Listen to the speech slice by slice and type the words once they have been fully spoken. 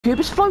Cube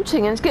is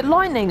floating and it's get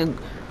lightning and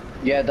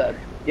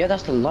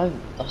That's the live.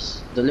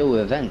 That's the little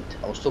event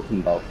I was talking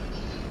about.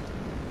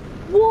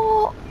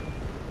 what?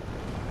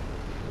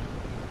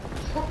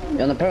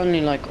 Yeah, and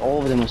apparently, like,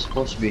 all of them are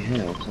supposed to be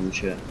here or some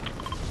shit.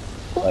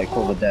 Like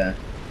over there.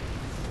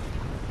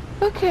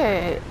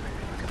 Okay.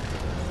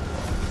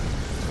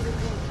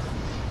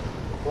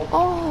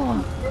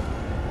 Oh.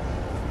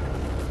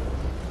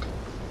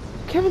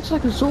 Kevin's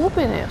like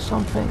absorbing it or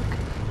something.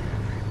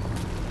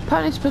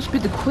 Apparently it's supposed to be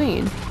the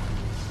queen.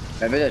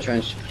 Maybe they're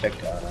trying to protect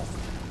her. I don't know.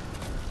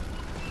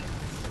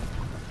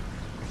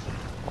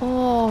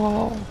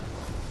 Oh.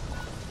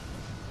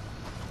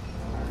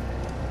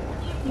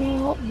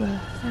 What the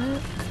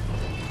heck?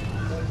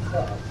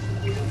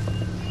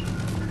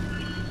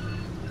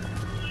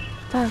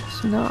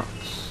 That's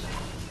nuts.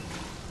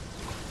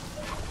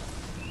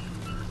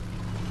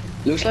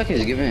 Looks like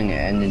he's giving it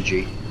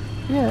energy.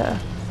 Yeah.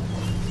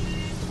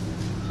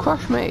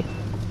 Crush me.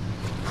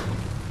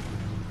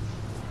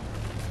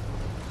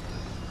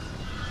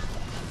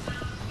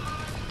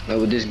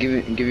 Would this give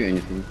you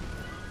anything?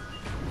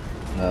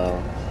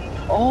 No.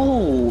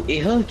 Oh, it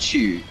hurts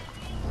you.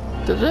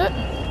 Does it?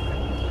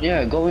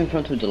 Yeah, go in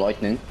front of the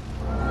lightning.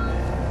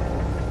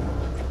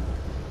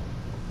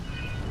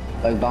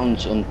 Like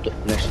bounce on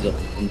next to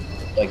the,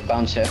 like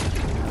bounce here.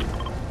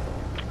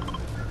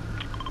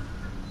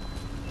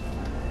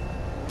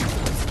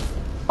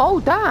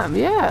 Oh damn,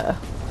 yeah.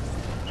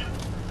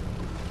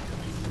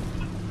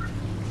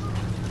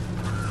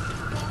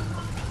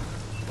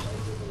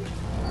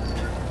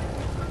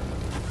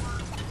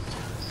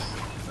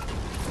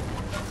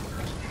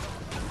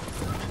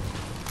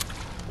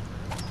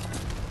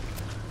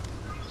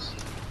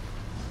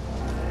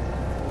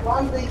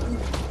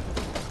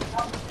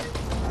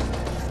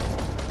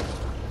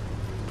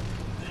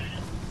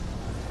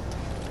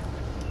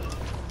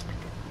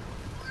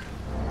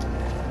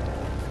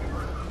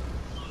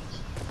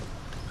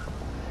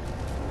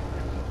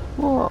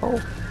 Whoa.